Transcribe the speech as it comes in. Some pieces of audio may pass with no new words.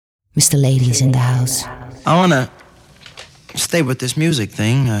Mr. Ladies in the house. I wanna stay with this music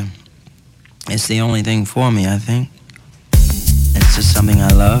thing. It's the only thing for me, I think. It's just something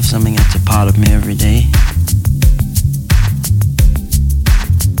I love, something that's a part of me every day.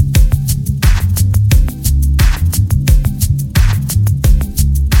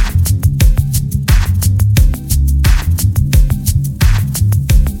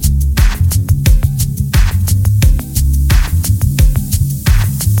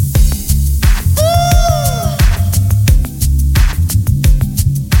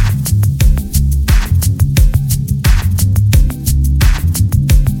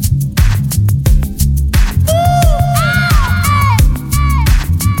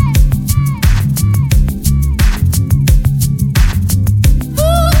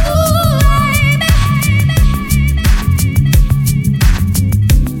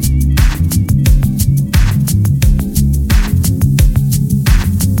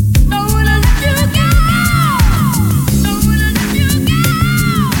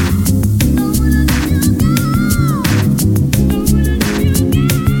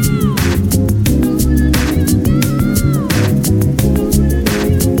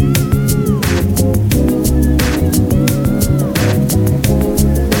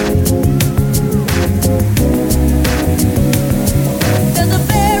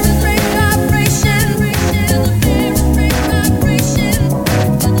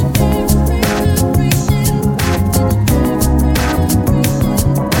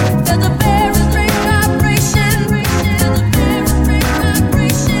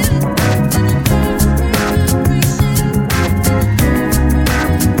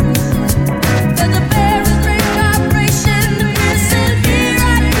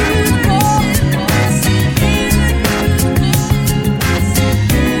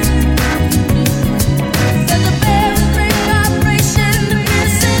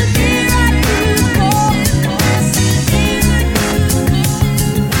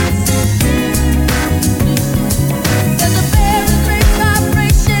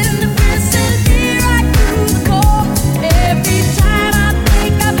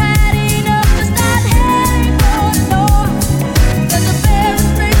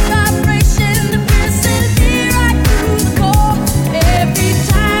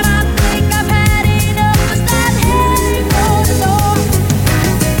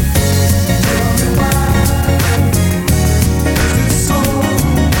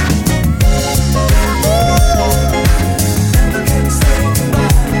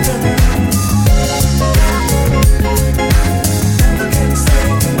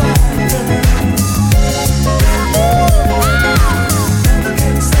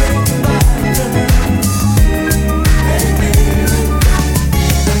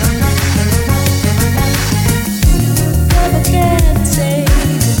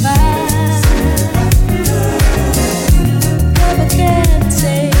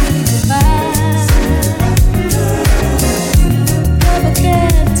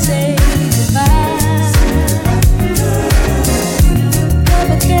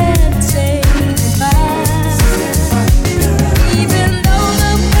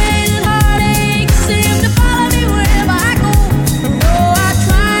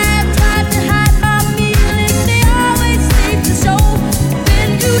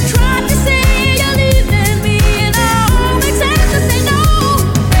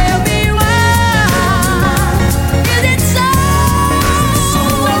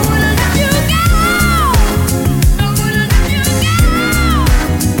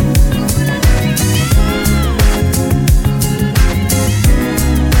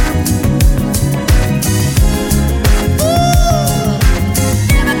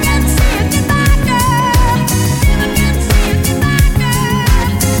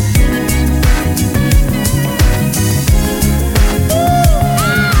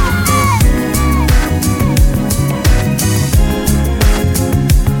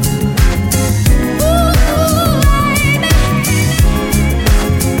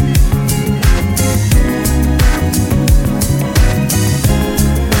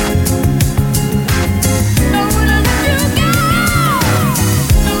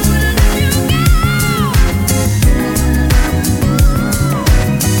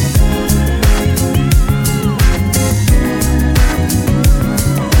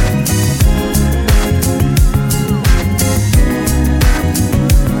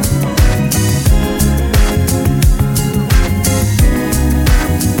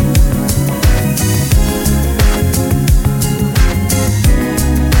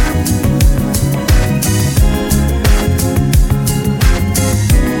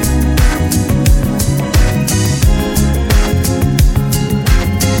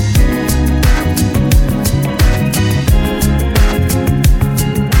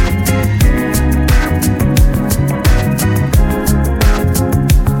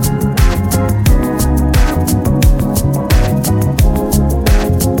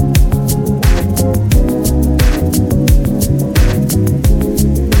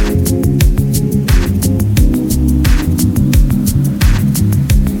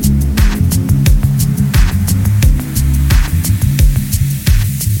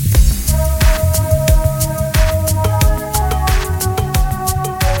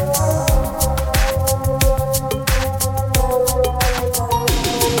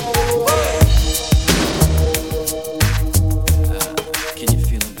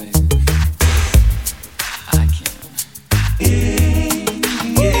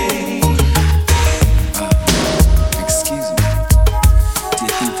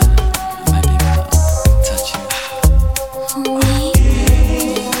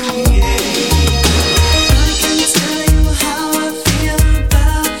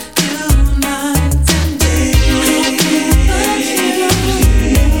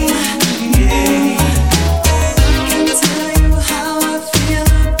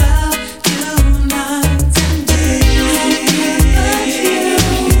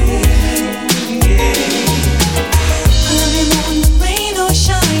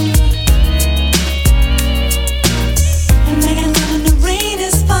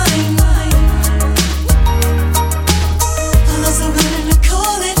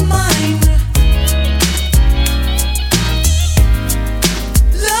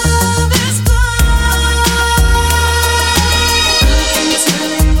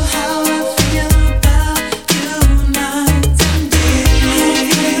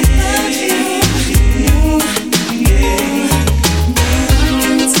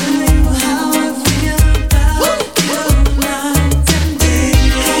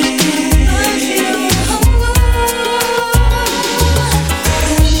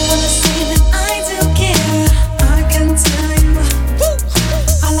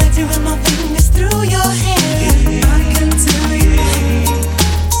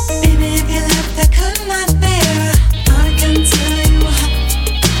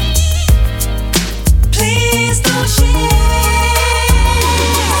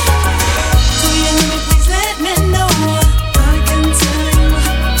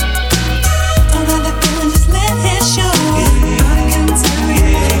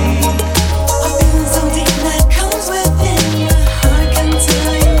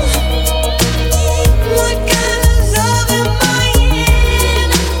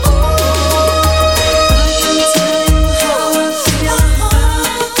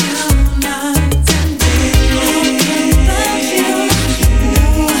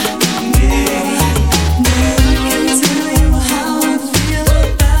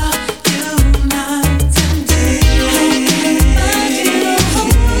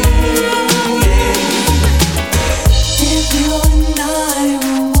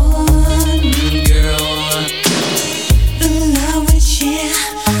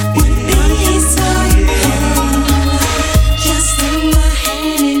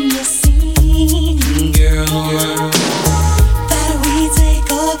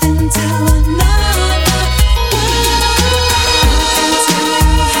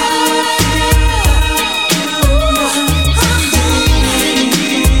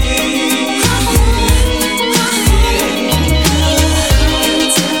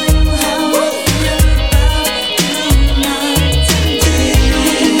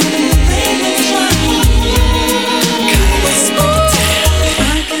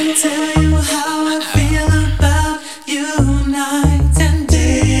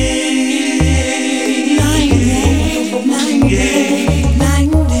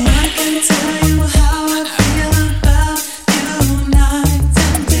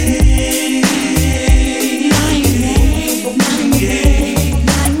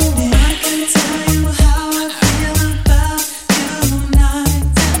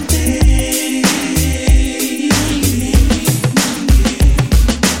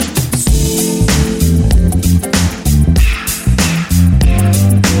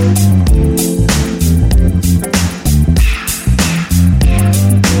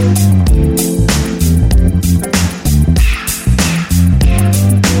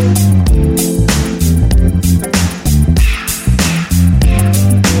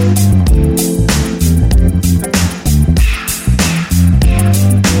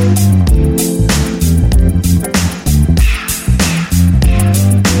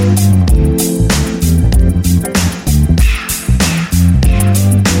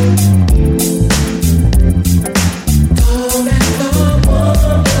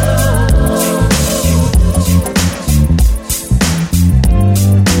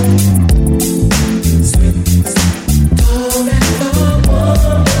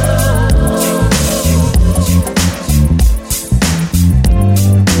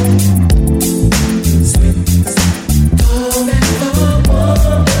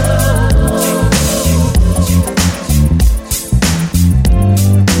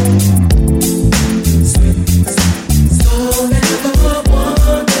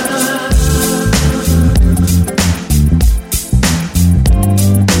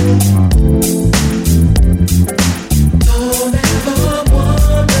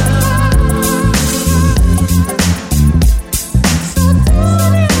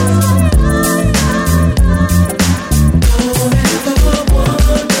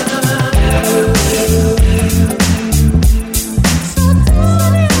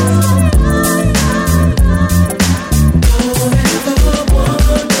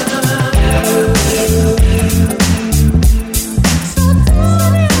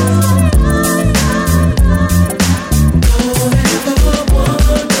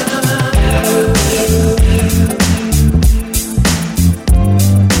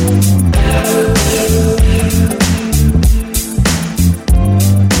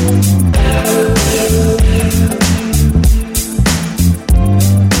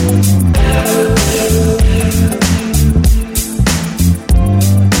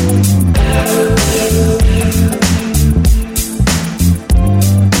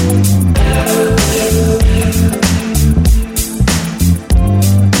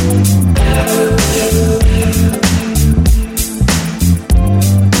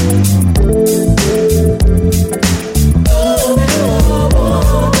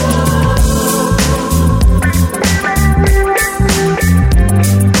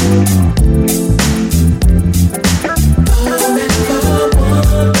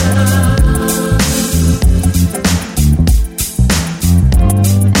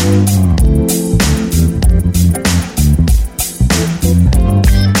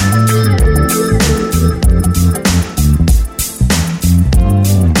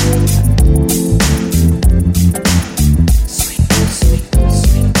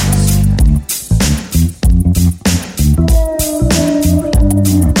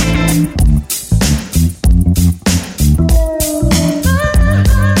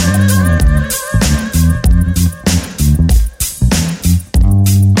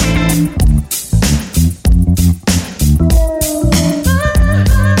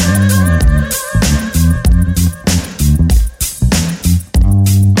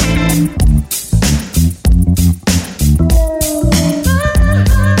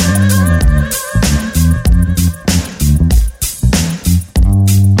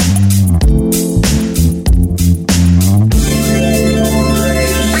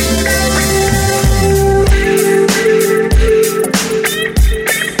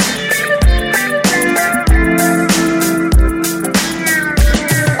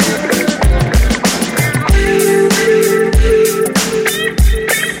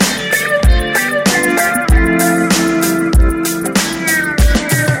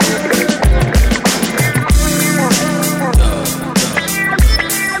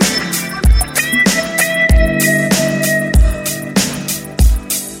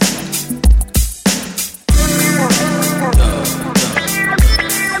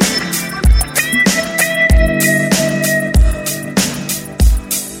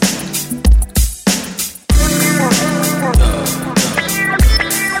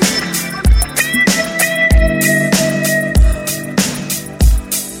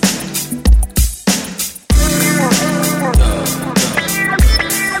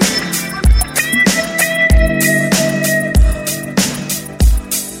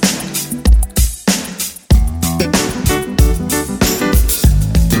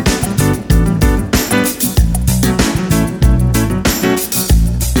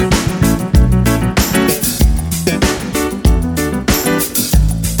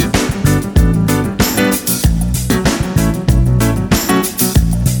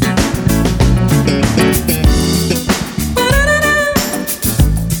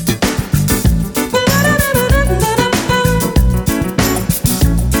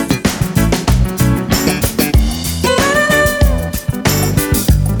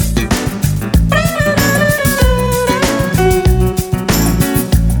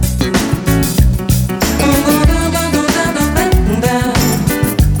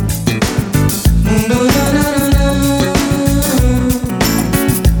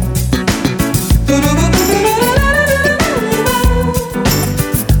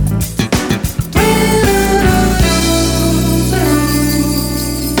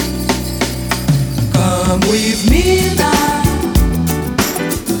 with me now.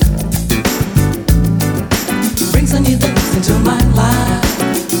 Bring some new things into my life.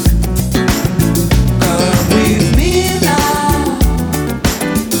 Come with me now.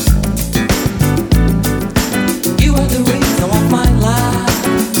 You are the reason of my life.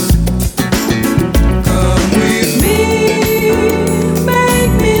 Come with me,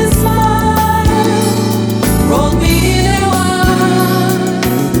 make me smile, roll me in a while.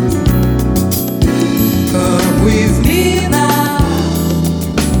 Come with me now.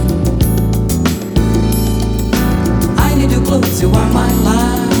 I need you close, you are my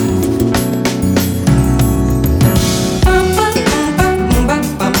life.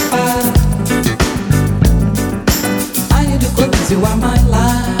 I need you close, you are my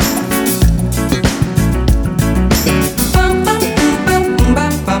life.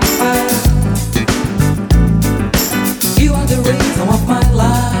 You are the reason of my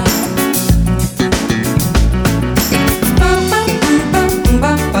life.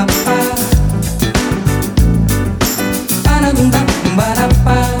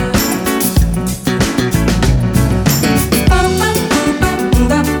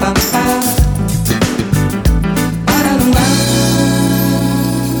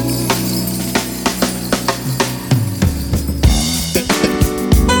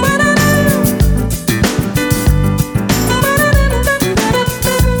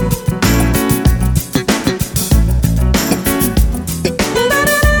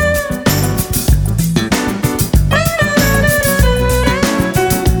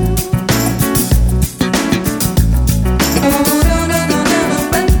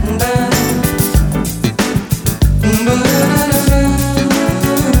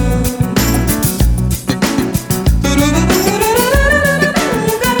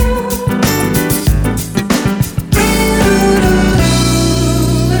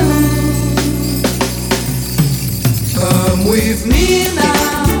 Come with me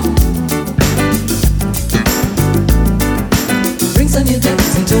now. Bring some new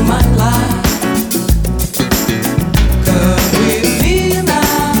things into my life. Come with me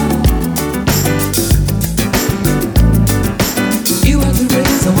now. You are the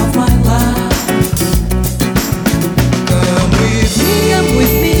reason of my life. Come with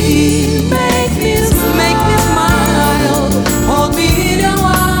me, make me smile, hold me in your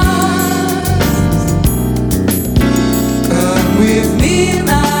arms. Come with me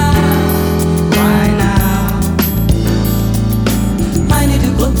now, right now. I need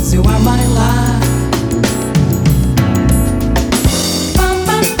you close, you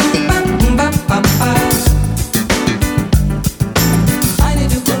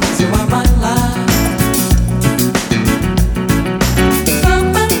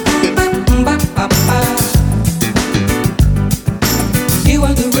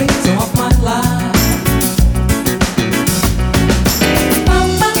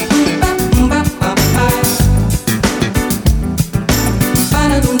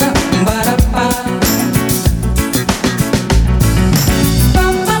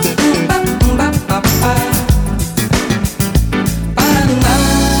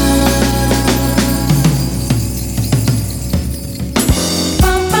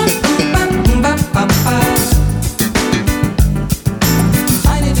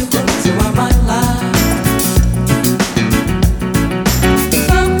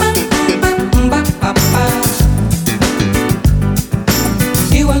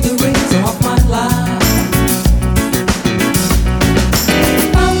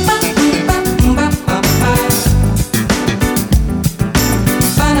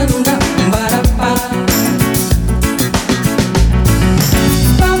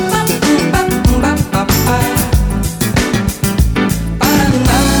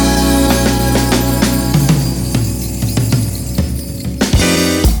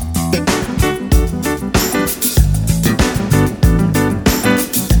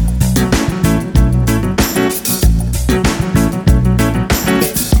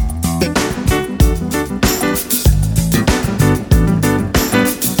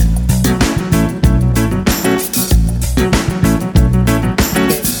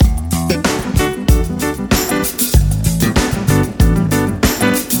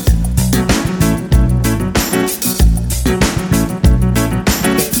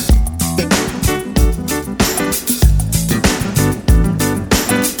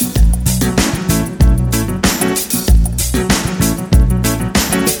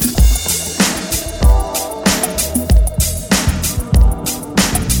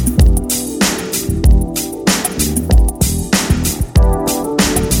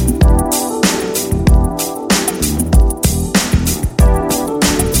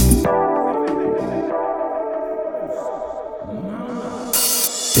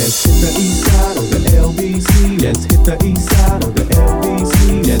the east side of the LBC. Let's hit the east side of the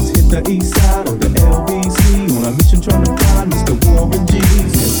LBC. Let's hit the east side of the LBC. On a mission trying to find Mr. Warren G.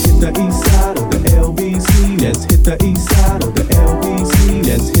 Let's hit the east side of the LBC. Let's hit the east side of the LBC.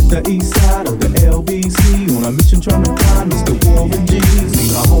 Let's hit the east side of the LBC. On a mission trying to find Mr. Warren G. See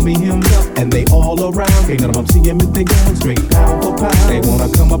my homie him up and they all around. Can't none of them see him if they going straight pound for pound. They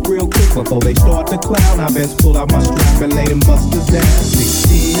wanna come up real quick before they start to clown. I best pull out my strap and lay them busters down.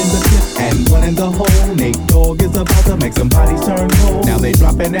 16 in the clip and one in the hole. Nate Dogg is about to make some bodies turn cold. Now they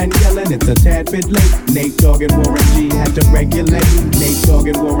dropping and yelling, it's a tad bit late. Nate Dogg and Warren G had to regulate. Nate Dogg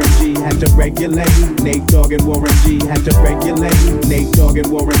and Warren G had to regulate. Nate Dogg and Warren G had to regulate. Nate Dogg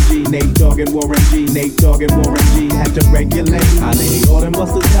and Warren G. Nate Dogg and Warren G. Nate Dogg and Warren G had to regulate. I lay all them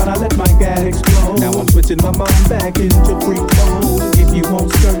busters down, I let my gat explode. Now I'm switching my mind back into freak mode. If you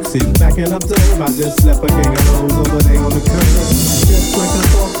won't skirt, sit back and observe. I just slept a gang of those over there on the curb. Just like I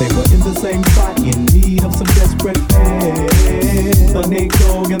thought they were in the same spot, in need of some desperate help. The Nate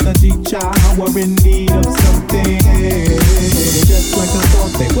Dogg and the G-Child were in need of something. Just like I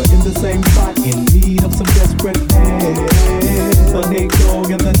thought they were in the same spot, in need of some desperate help. The Nate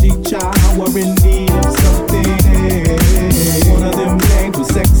Dogg and the G-Child were in need of something. One of them names was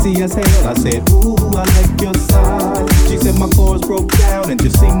sexy as hell. I said, ooh, I like your side. She said my chords broke down and you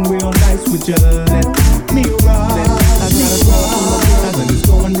sing real nice. Would you let me ride? I got a crowd full of guys and it's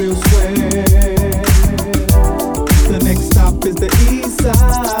going real swell. The next stop is the east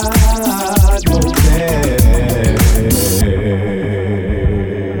side motel.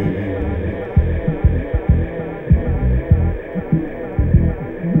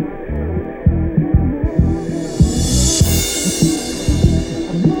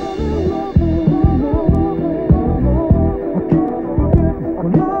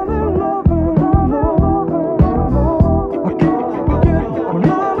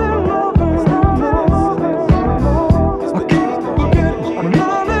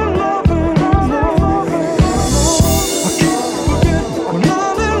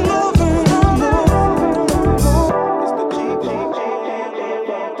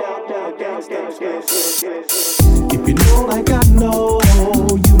 If you know like I know,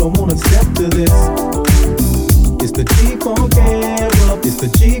 you don't wanna step to this. It's the G-Funk era. It's the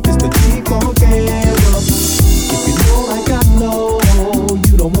G-Funk era. If you know like I know,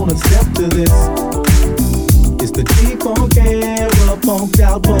 you don't wanna step to this. It's the G-Funk era. Funked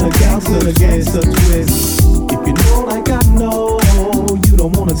out for the gangster twist. If you know like I know, you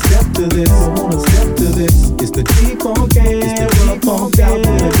don't wanna step to this. It's the G-Funk era. Funked out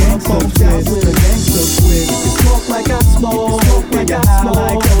with a gangster twist. If you smoke like I smoke, and you high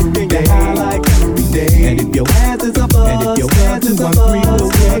like every day, and if your ass is a buzz, 213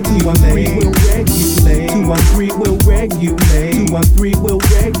 will regulate. 213 will regulate. 213 will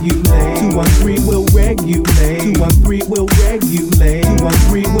regulate. 213 will regulate. 213 will regulate.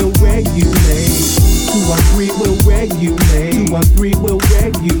 213 will regulate. 213 will regulate. 213 will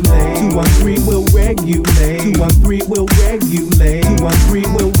regulate. 213 will regulate. 213 will regulate.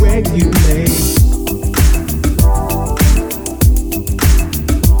 213 will regulate.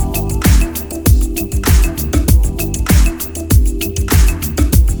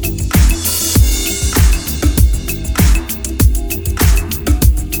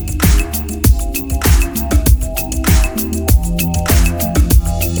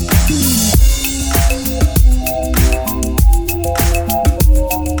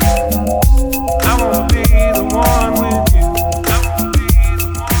 I wanna be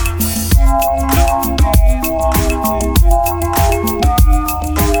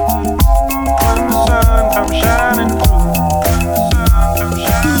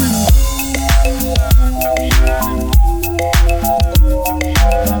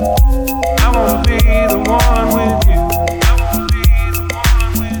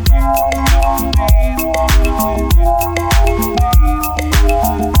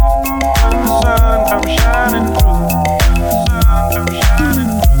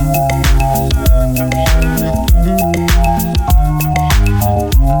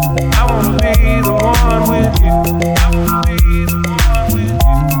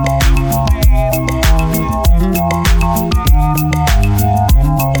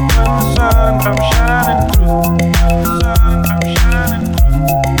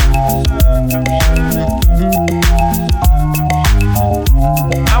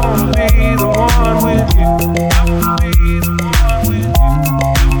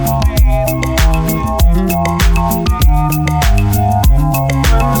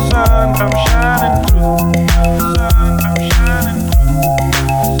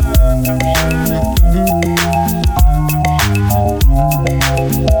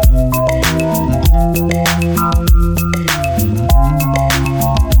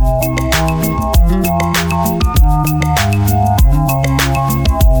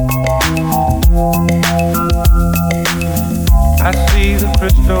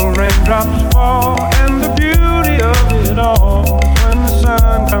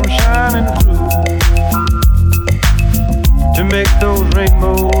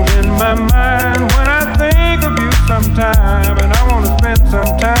rainbows in my mind when I think of you sometime, and I wanna spend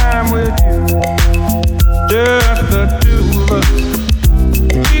some time with you. Just the two of us.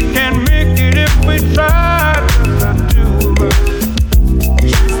 We can make it if we try. Just the two of us.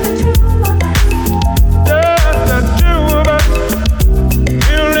 Just the two of us.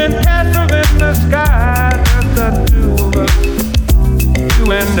 Building castles in the sky. Just the two of us. You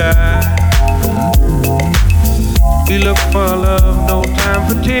and I. We look for love, no time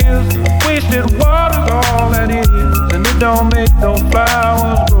for tears. Wasted water's all that is, and it don't make no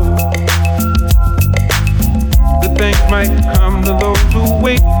flowers grow. Good things might come to those who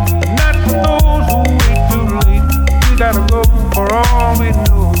wait, not for those who wait too late. We gotta go for all we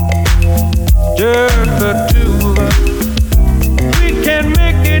know. Just the two of us. We can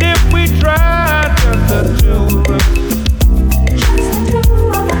make it if we try. Just the two of us.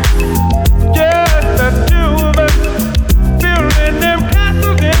 Just the two of us. Building them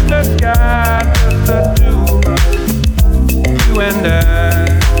castles in the sky. Just the two of us. You and I.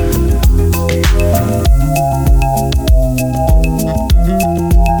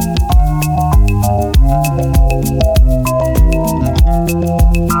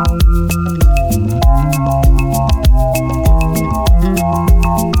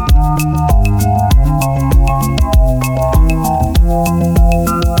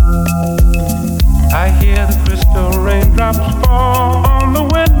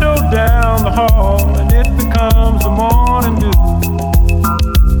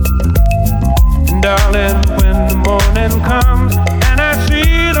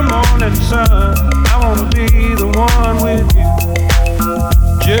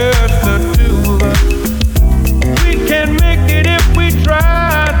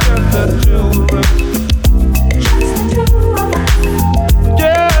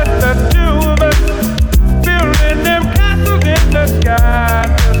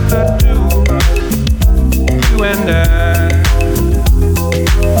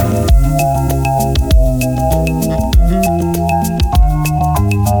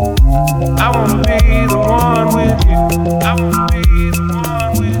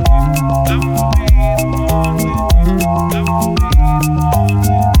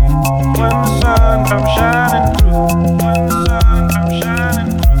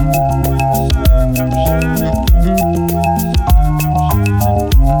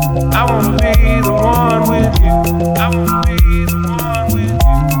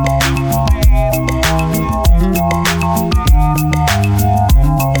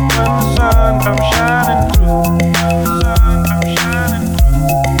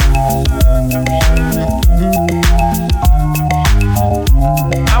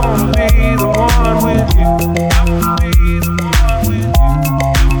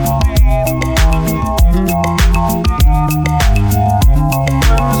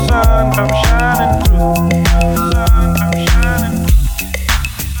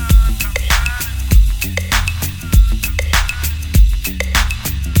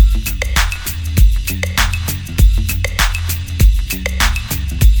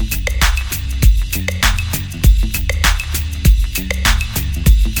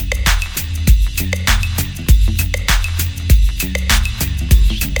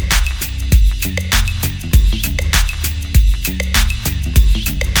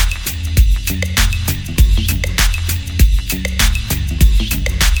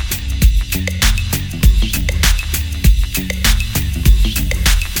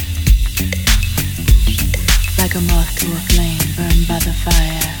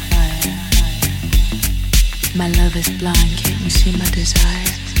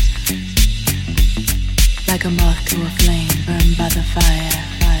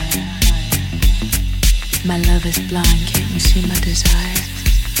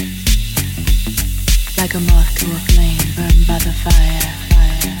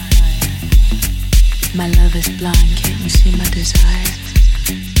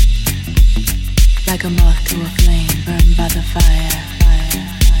 Like a moth to a flame burned by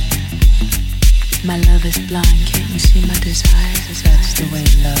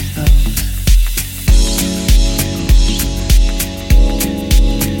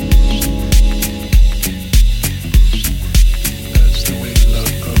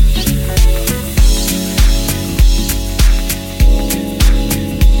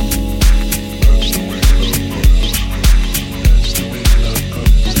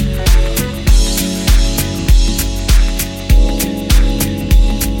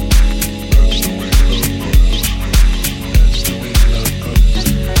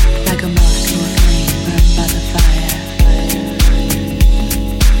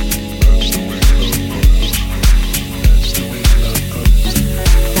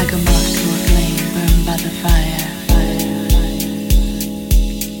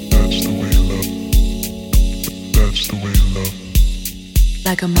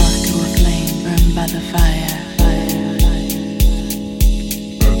Like a moth to a flame, burned by the fire.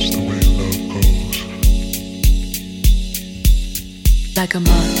 That's the way love goes. Like a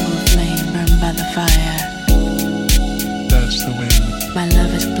moth to a flame, burned by the fire. That's the way. My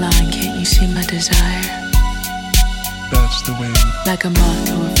love is blind, can't you see my desire? That's the way. Like a moth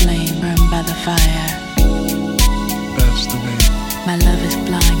to a flame, burned by the fire. That's the way. My love is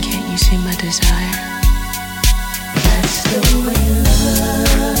blind, can't you see my desire? That's the way love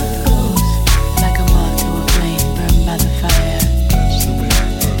goes. Like a moth to a flame, burned by the fire. That's the way.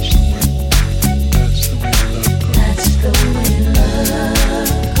 That's the way. That's the way love goes. That's the way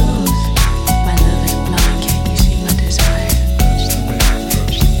love goes. My love is blind, can't you see my desire? That's the way.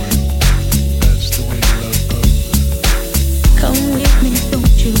 That's the way love goes. Come with me,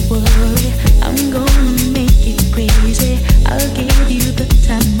 don't you worry. I'm gonna make you crazy. I'll give you the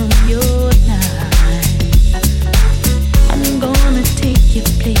time of your life. I'm gonna take you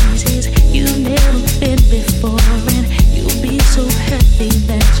places.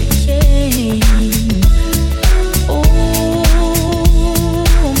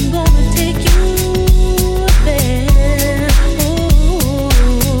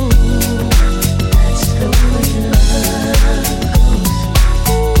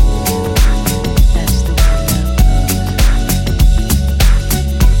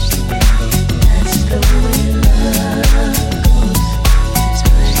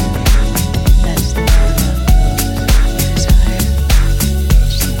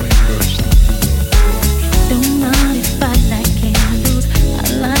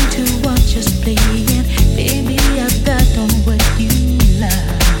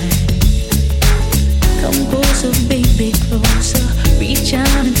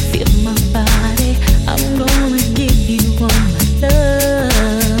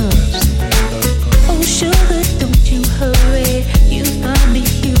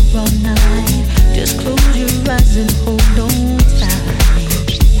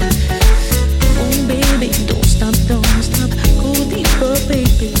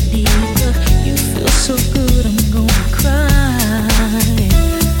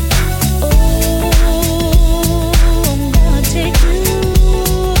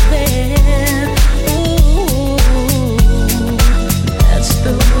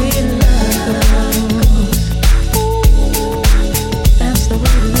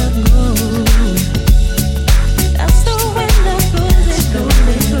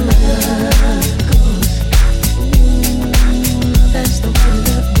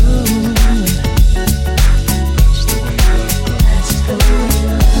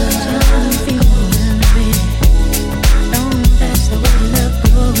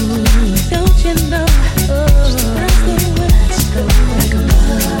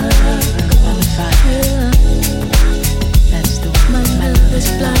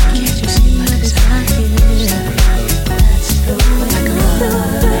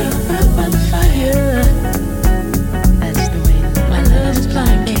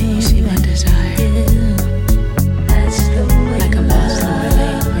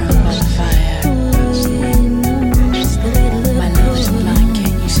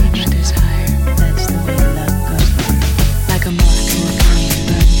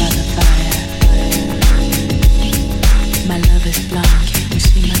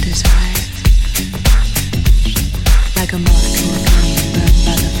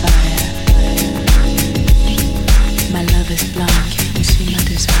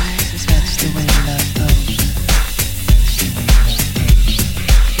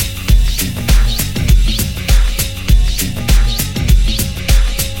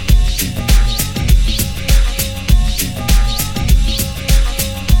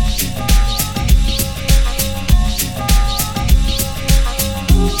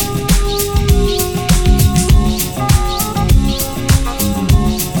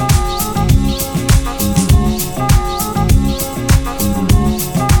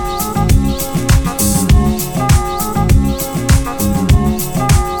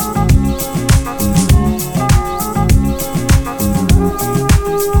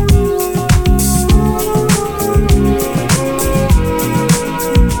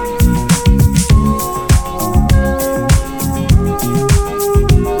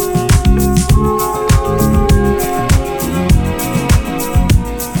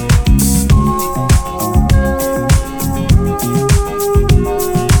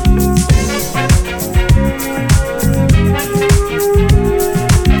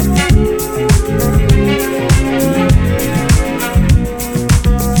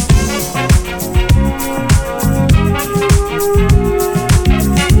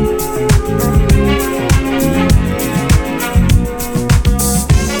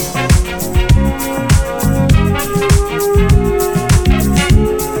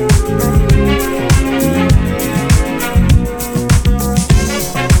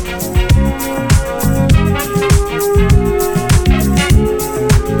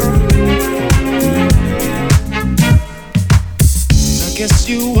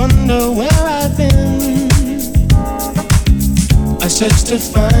 wonder where I've been. I search to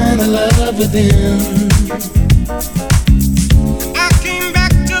find the love within. I came back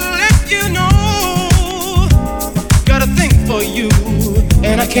to let you know. Got a thing for you,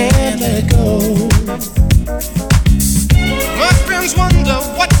 and I can't let go. My friends wonder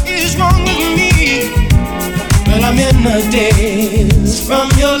what is wrong with me. Well, I'm in a daze from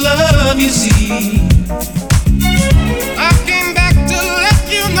your love, you see. I came back to let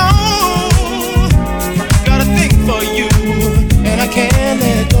you know. Got a thing for you, and I can't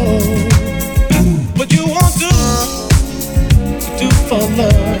let go. What you want to do for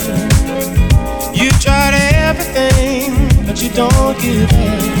love? You tried everything, but you don't give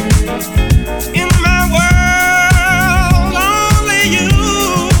up. In my world, only you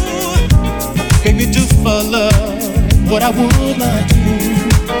make me do for love what I would not do.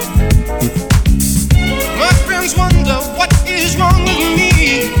 My friends wonder what is wrong with me.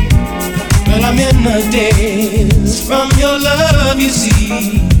 Well, I'm in a daze from your love, you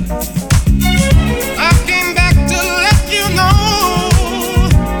see. I came back to let you know.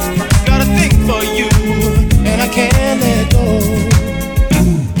 Got a thing for you, and I can't let go.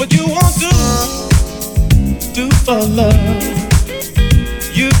 What you want to do for love?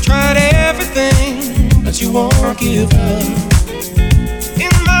 You've tried everything, but you won't give up.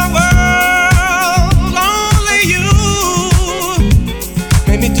 In my world, only you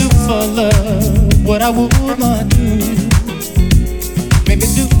make me do for love what I would not do. Make me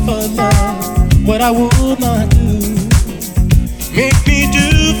do for love what I would not do. Make me do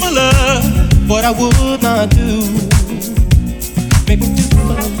for love what I would not do. Make me do for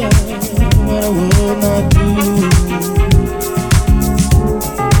love what I would not do.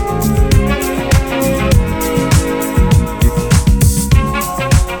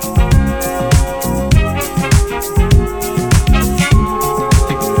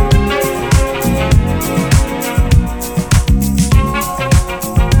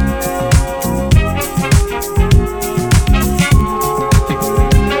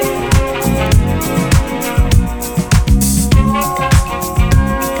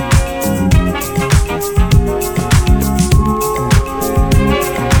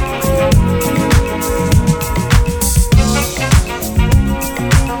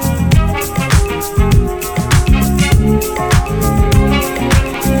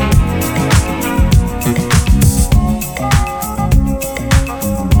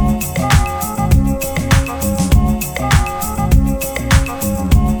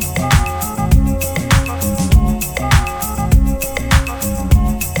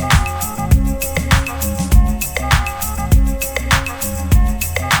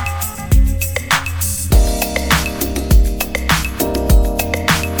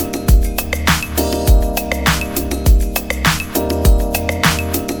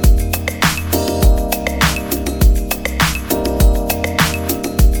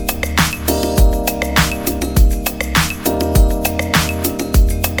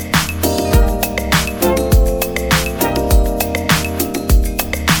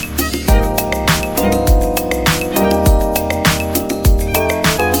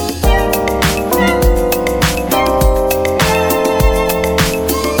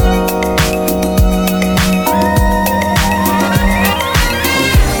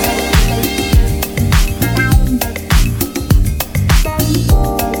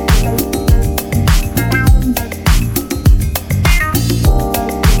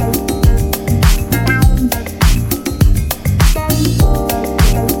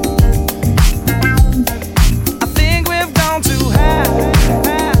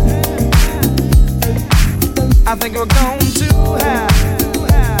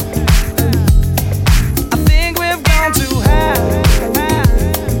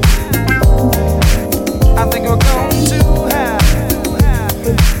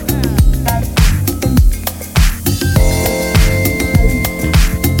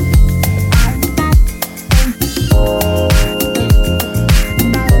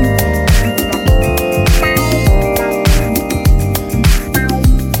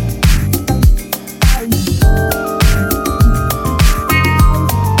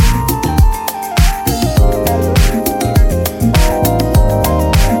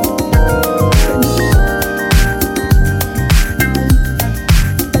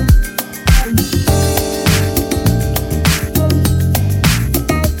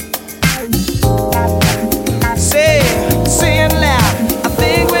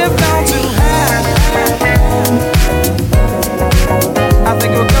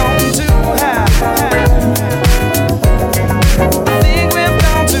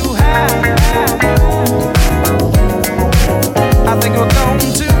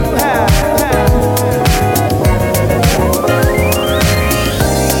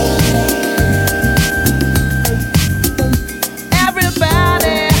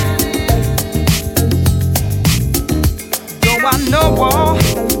 wall.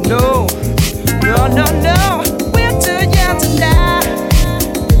 No, no, no, no, we're too young to die.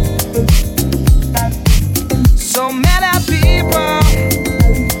 So many people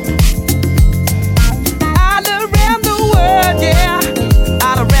all around the world, yeah,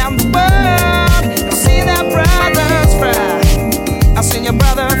 all around the world. I've seen their brothers fry. I've seen your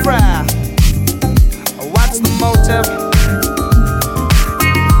brother fry. What's the motive?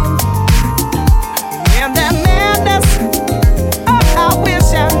 In that madness, oh, I wish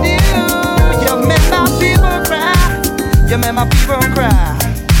I knew. You made my people cry. You made my people cry.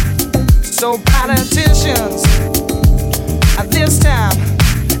 So politicians, at this time,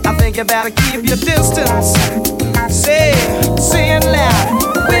 I think you better keep your distance. Say it loud.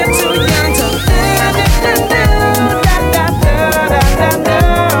 We're too young to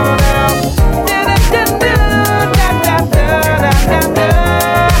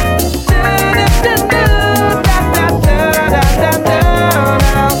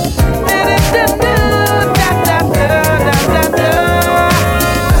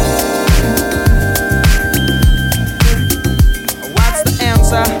What's the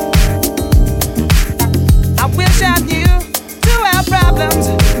answer? I wish I knew to our problems.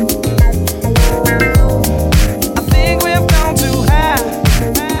 I think we've gone too high.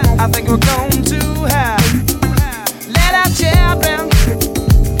 I think we're going too high. Let our children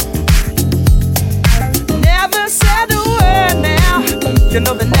never said a word now. You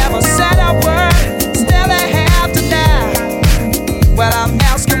know they never said a word. Still they have to die. Well, I'm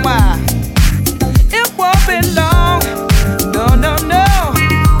asking why. It won't be long. No, no, no.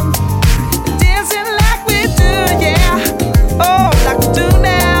 Dancing like we do, yeah. Oh, like we do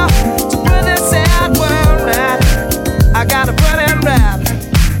now. To put this sad world right, I gotta put it right.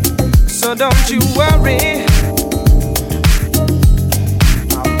 So don't you worry.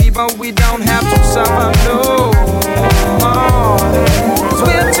 People, we don't have to suffer no more. 'Cause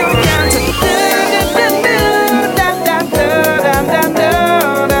we're too young.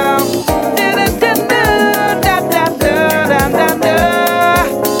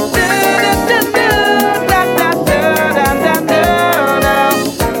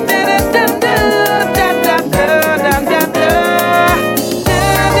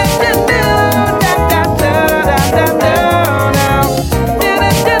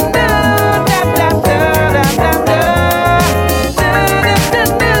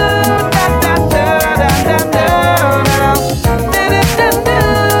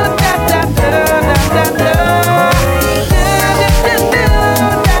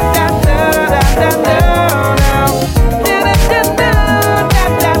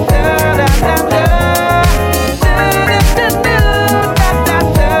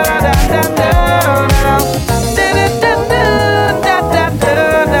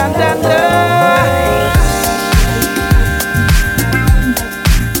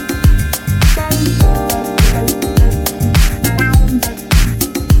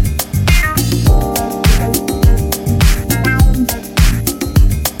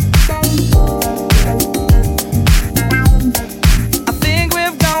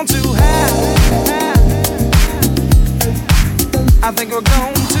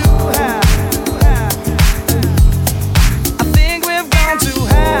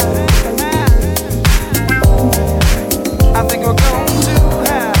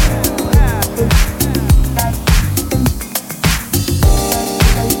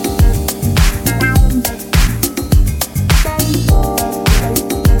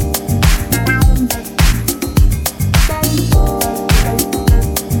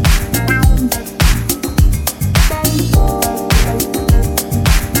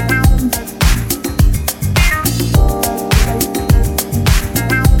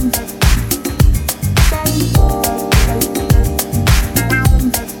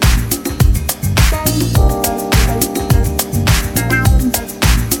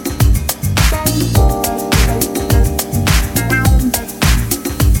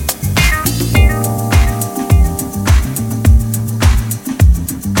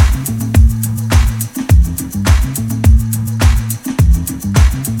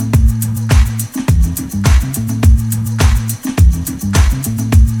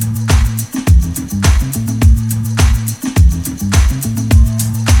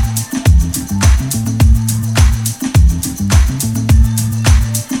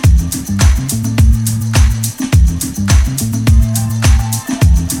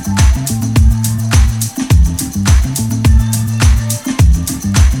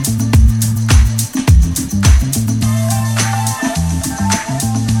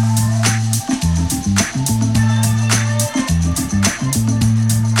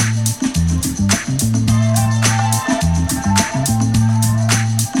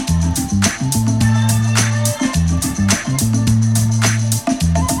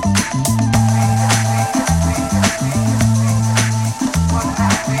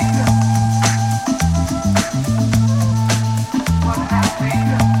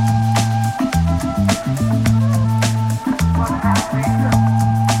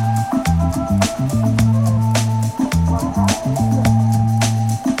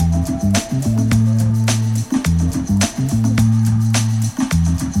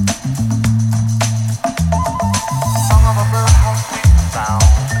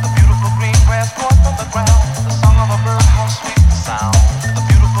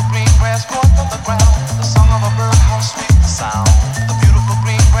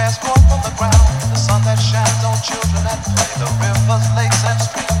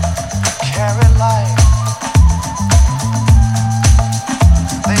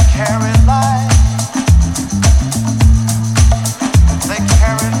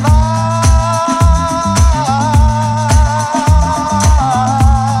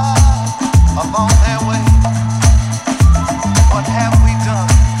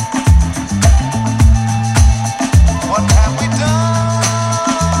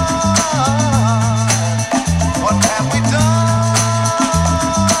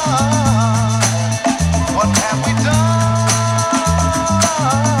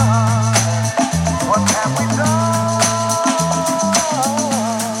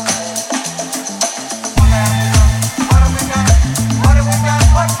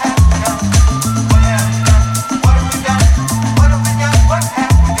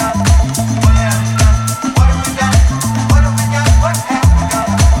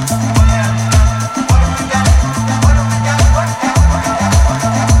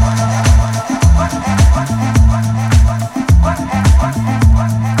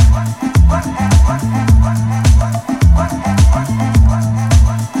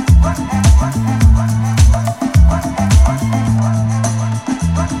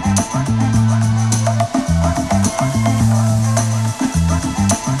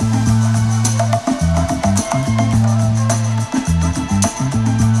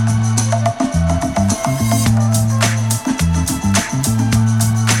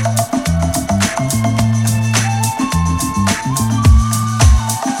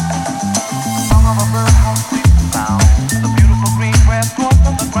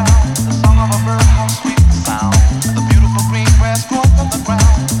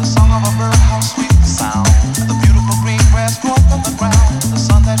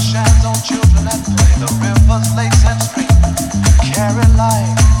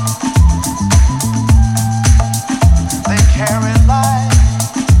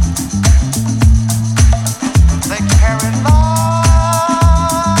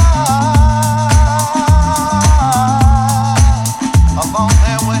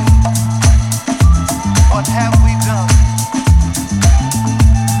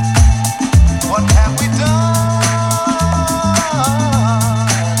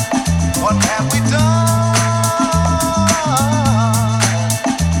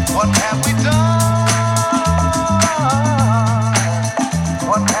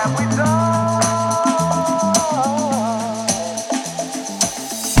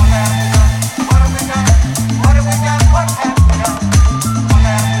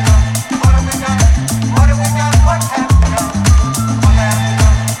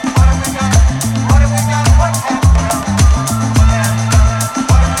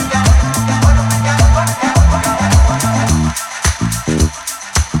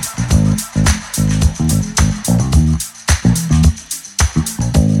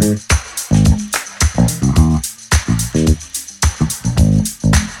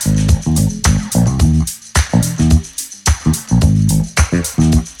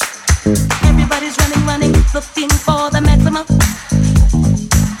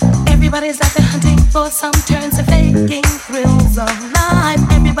 Everybody's out there hunting for some turns and faking thrills of life.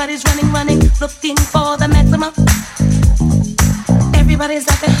 Everybody's running, looking for the maximum. Everybody's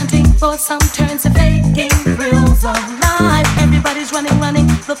out there hunting for some turns and faking thrills of life. Everybody's running,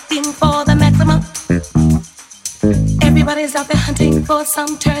 looking for the maximum. Everybody's out there hunting for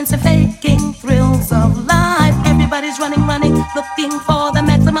some turns and faking thrills of life. Everybody's running, looking for the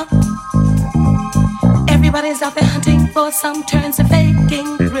maximum. Everybody's out there hunting for some turns and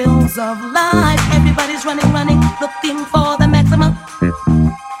faking thrills of life. Everybody's running, looking for the maximum.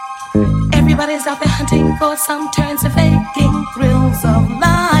 Everybody's out there hunting for some turns and faking thrills of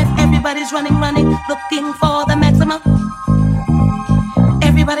life. Everybody's running, looking for the maximum.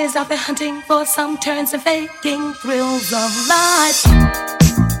 Everybody's out there hunting for some turns and faking thrills of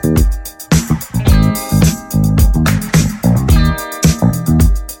life.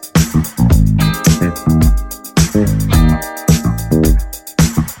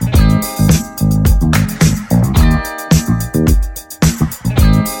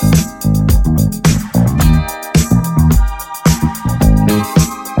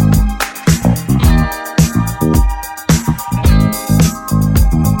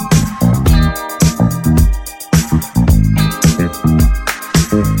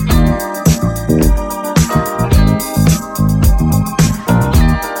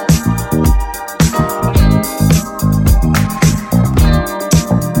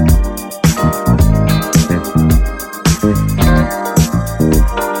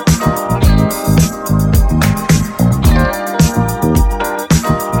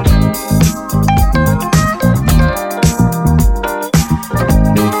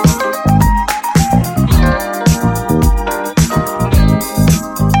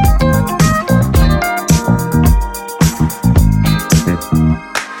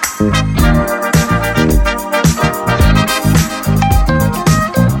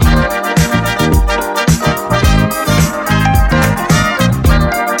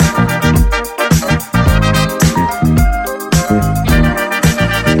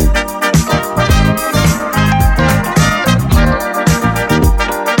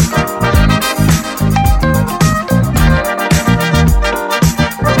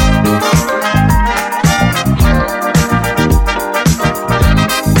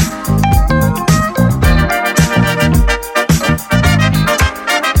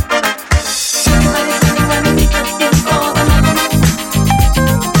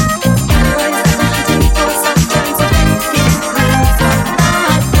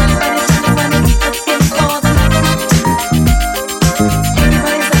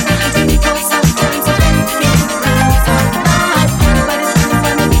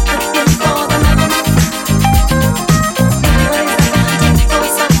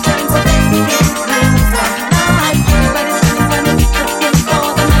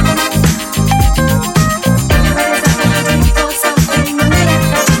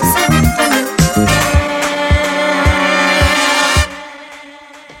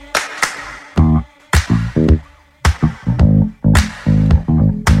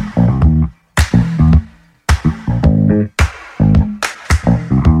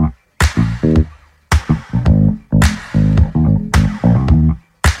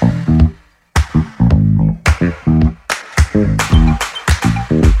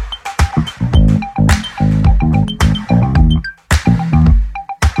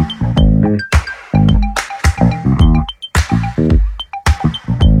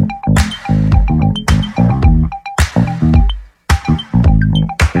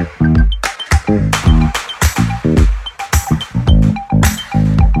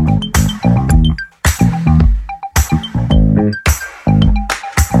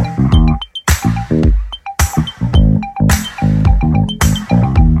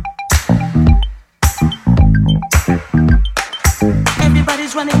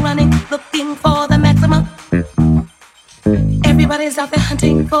 Everybody's out there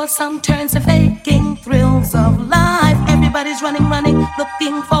hunting for some turns and faking thrills of life. Everybody's running,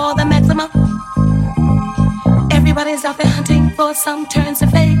 looking for the maximum. Everybody's out there hunting for some turns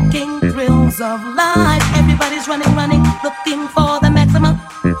and faking thrills of life. Everybody's running, looking for the maximum.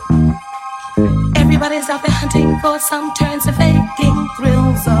 Everybody's out there hunting for some turns and faking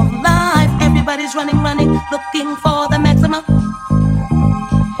thrills of life. Everybody's running, looking for the maximum.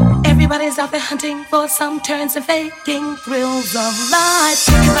 Everybody's out there hunting for some turns and faking thrills of life.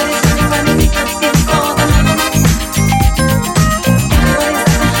 Everybody's running, looking for the maximum.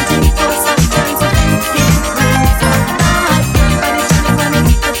 Everybody's out there hunting for some turns and faking thrills of life. Everybody's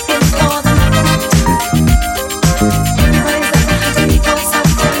running, looking for the maximum. Everybody's out there hunting for some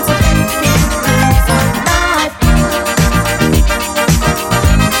turns and faking thrills of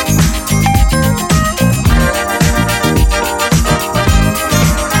life.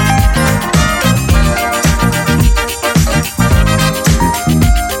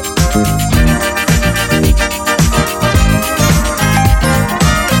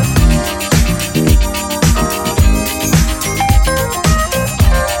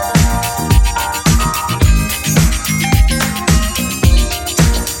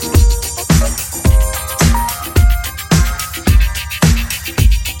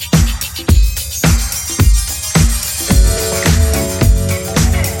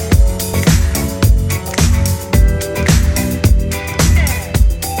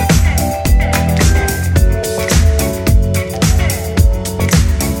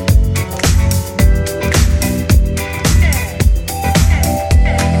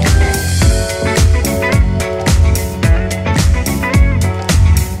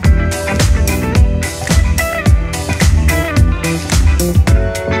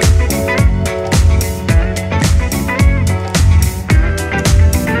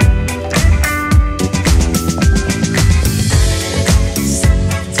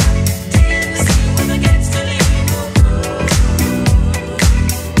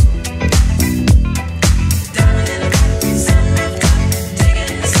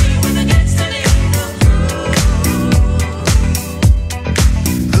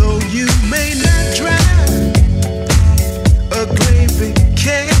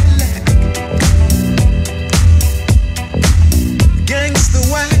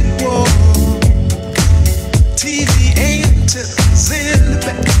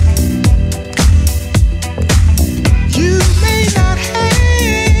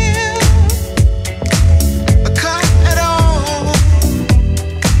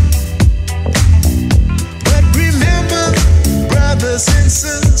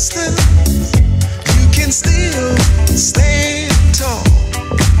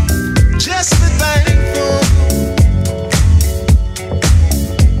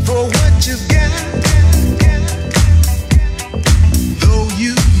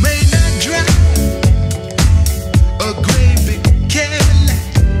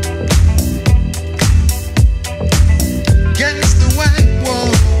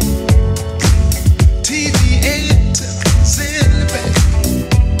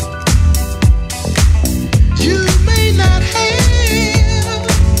 You may not have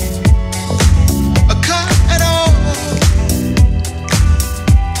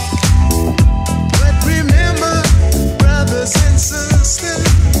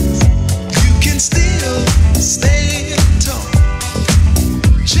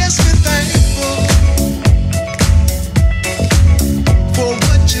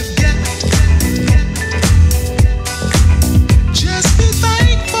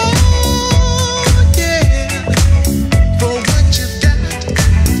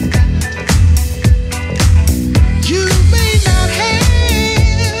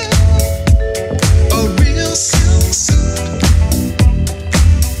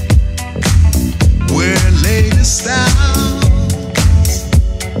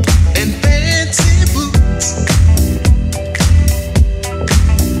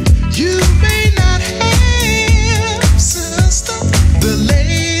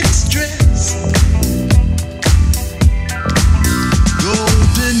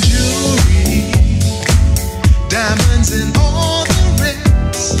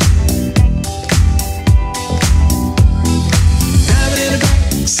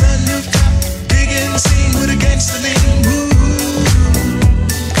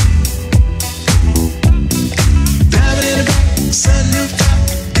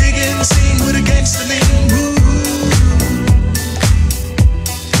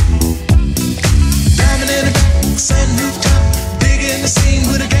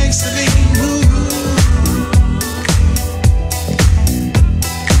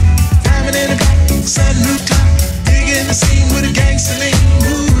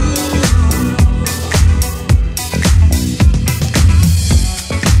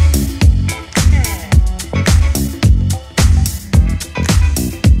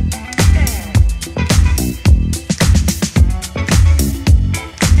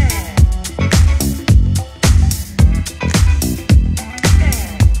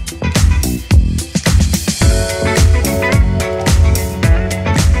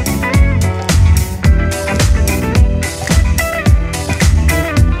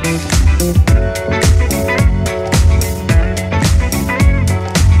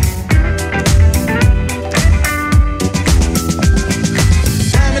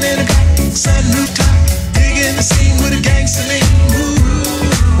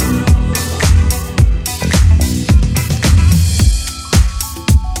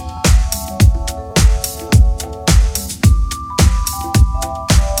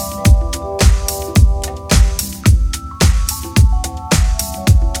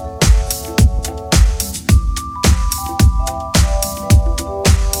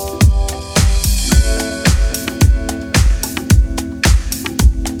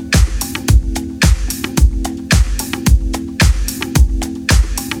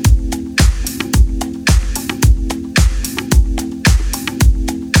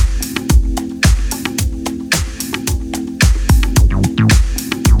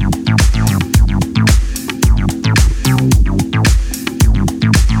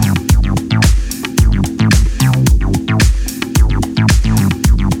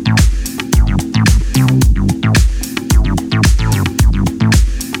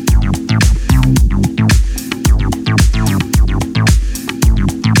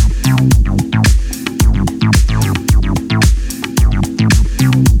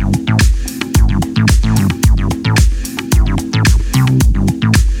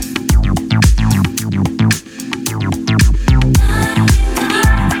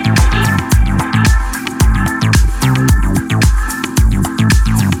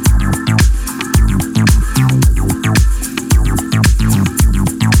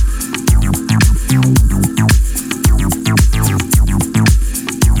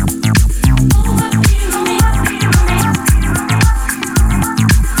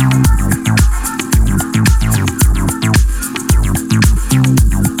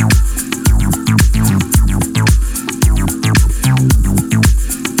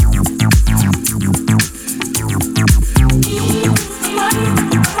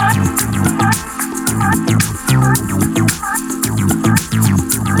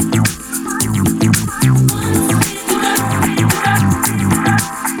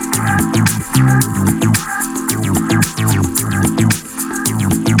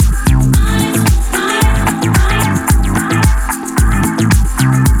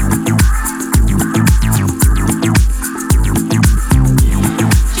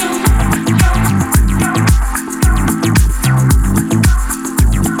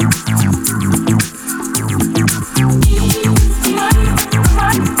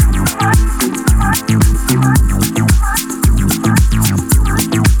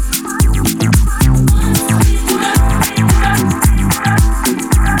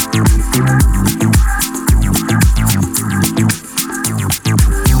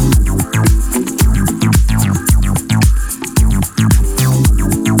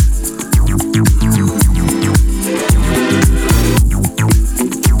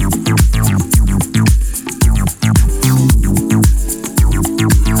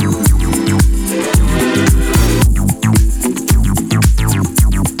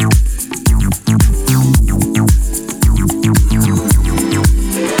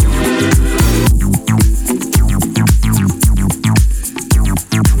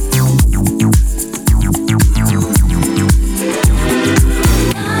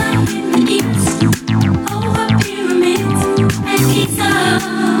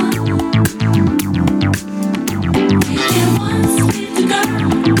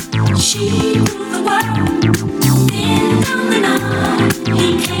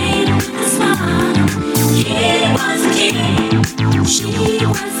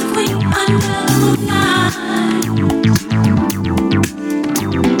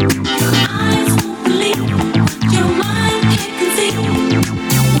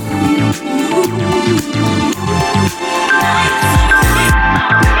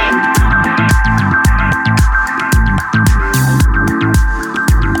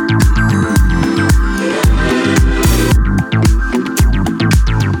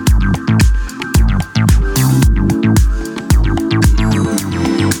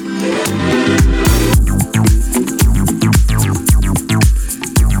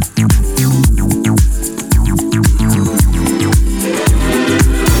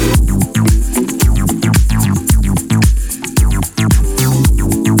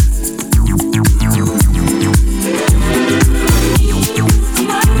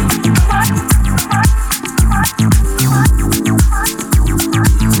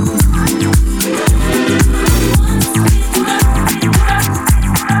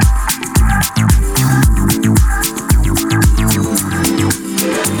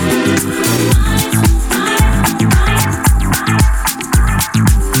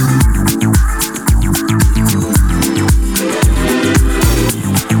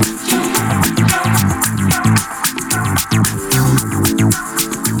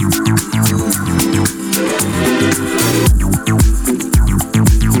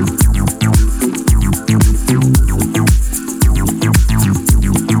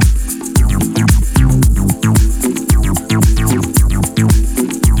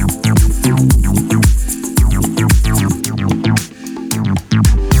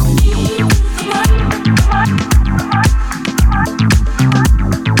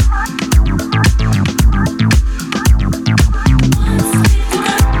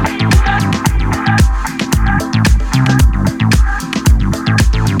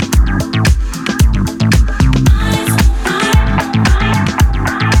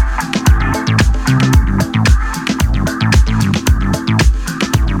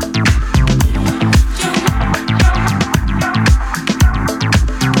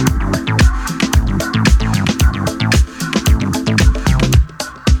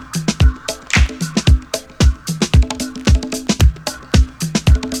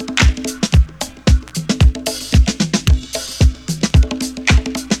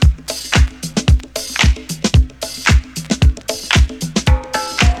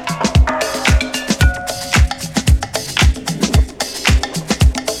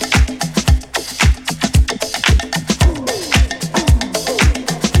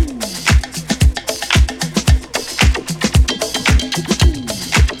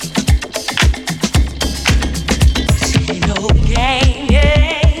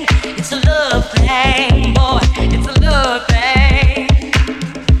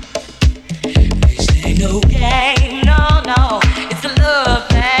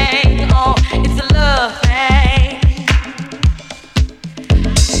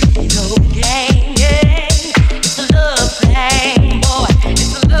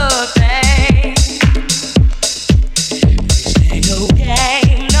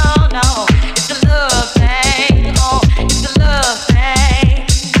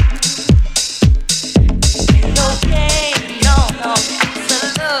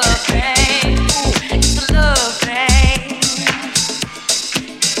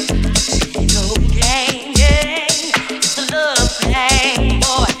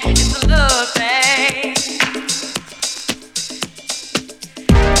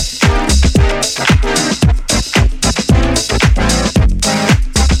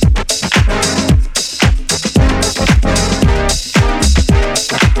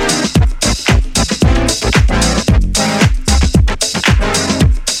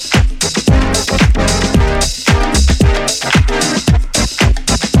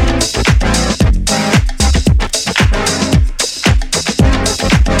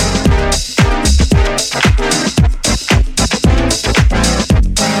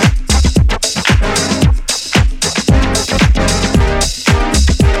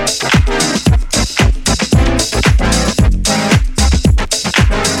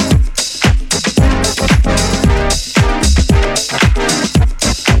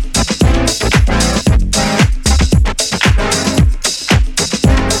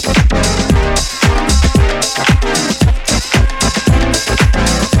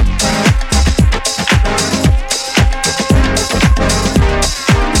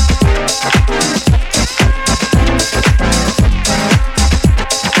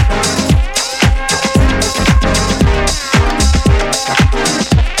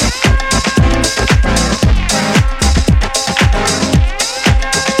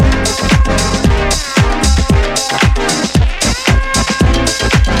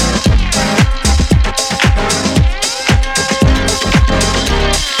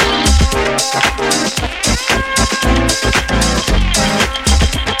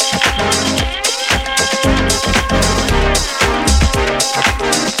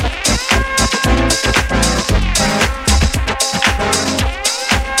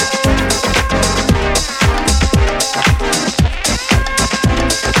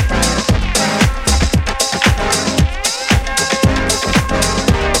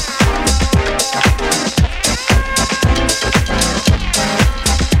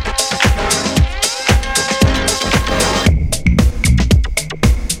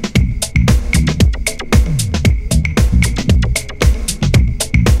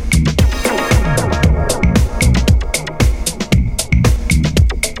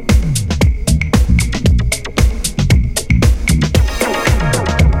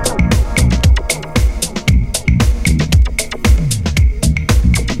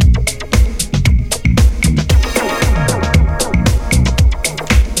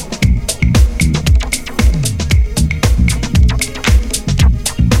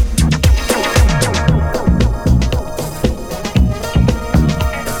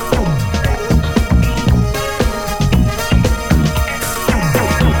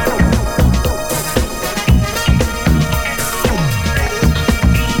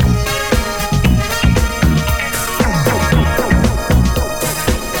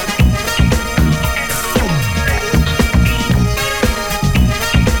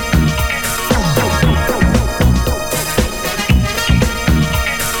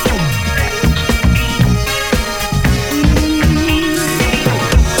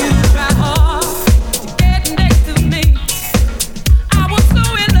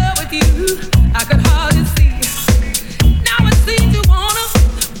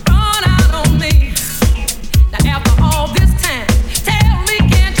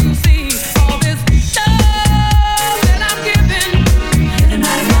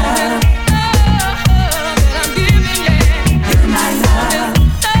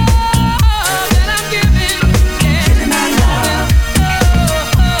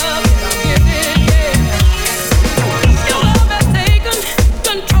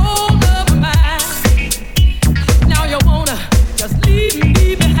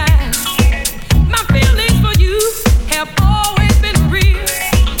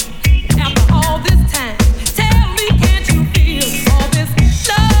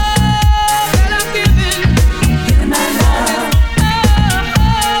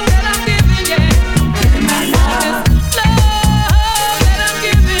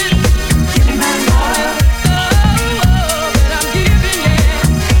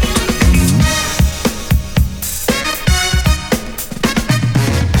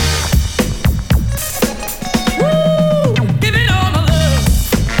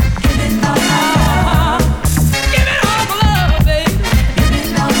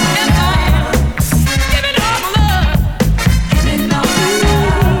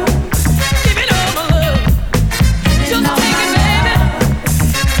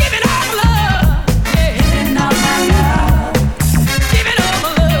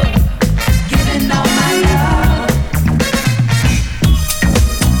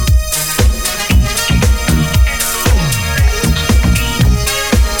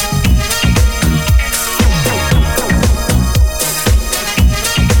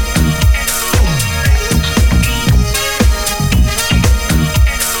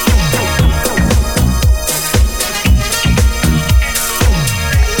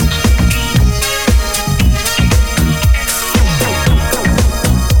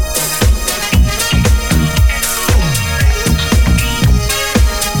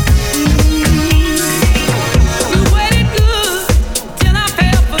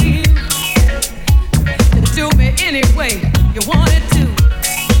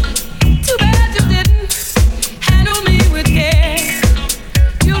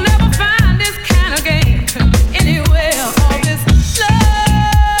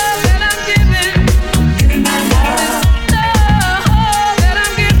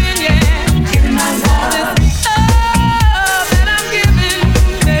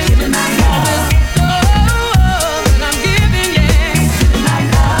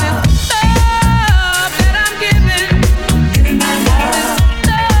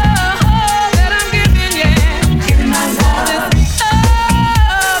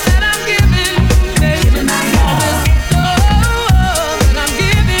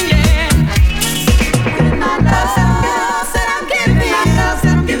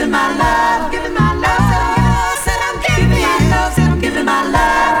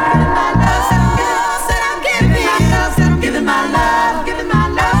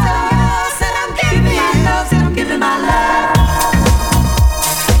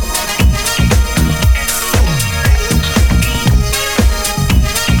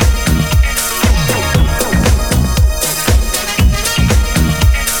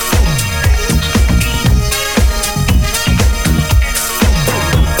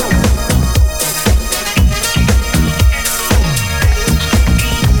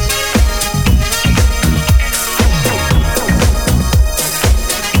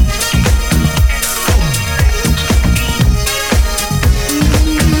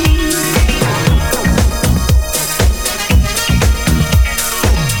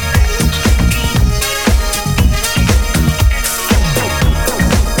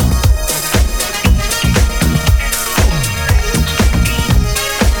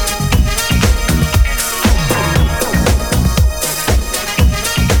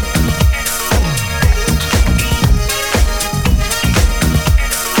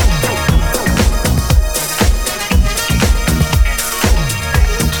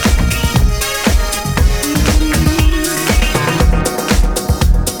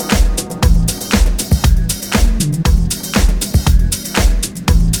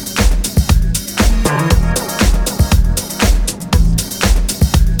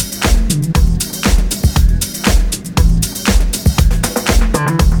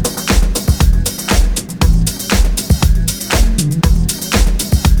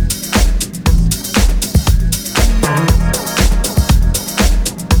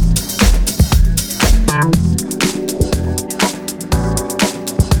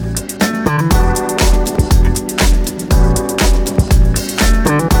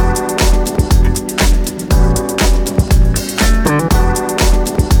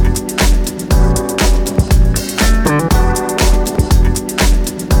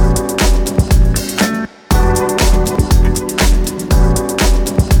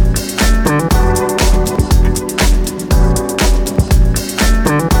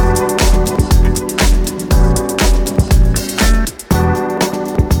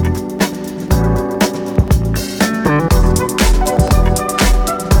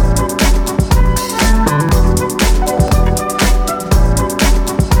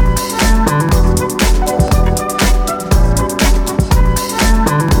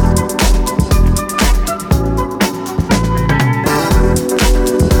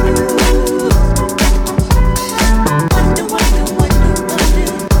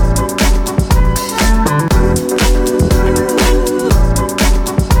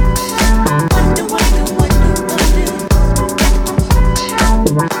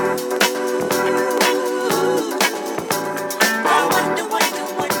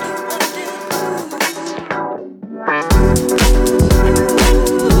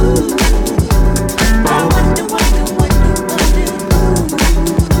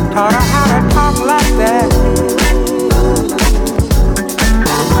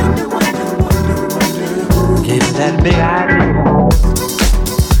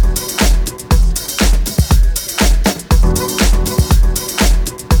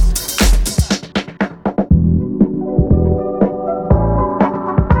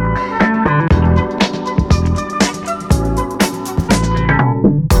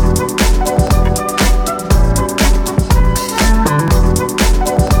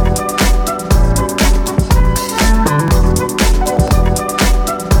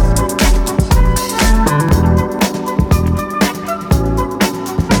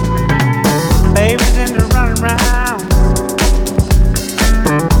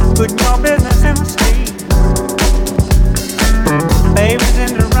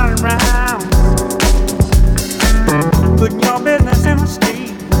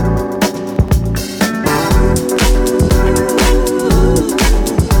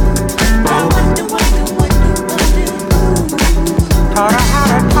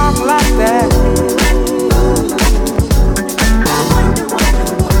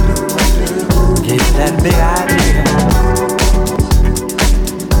big eyes.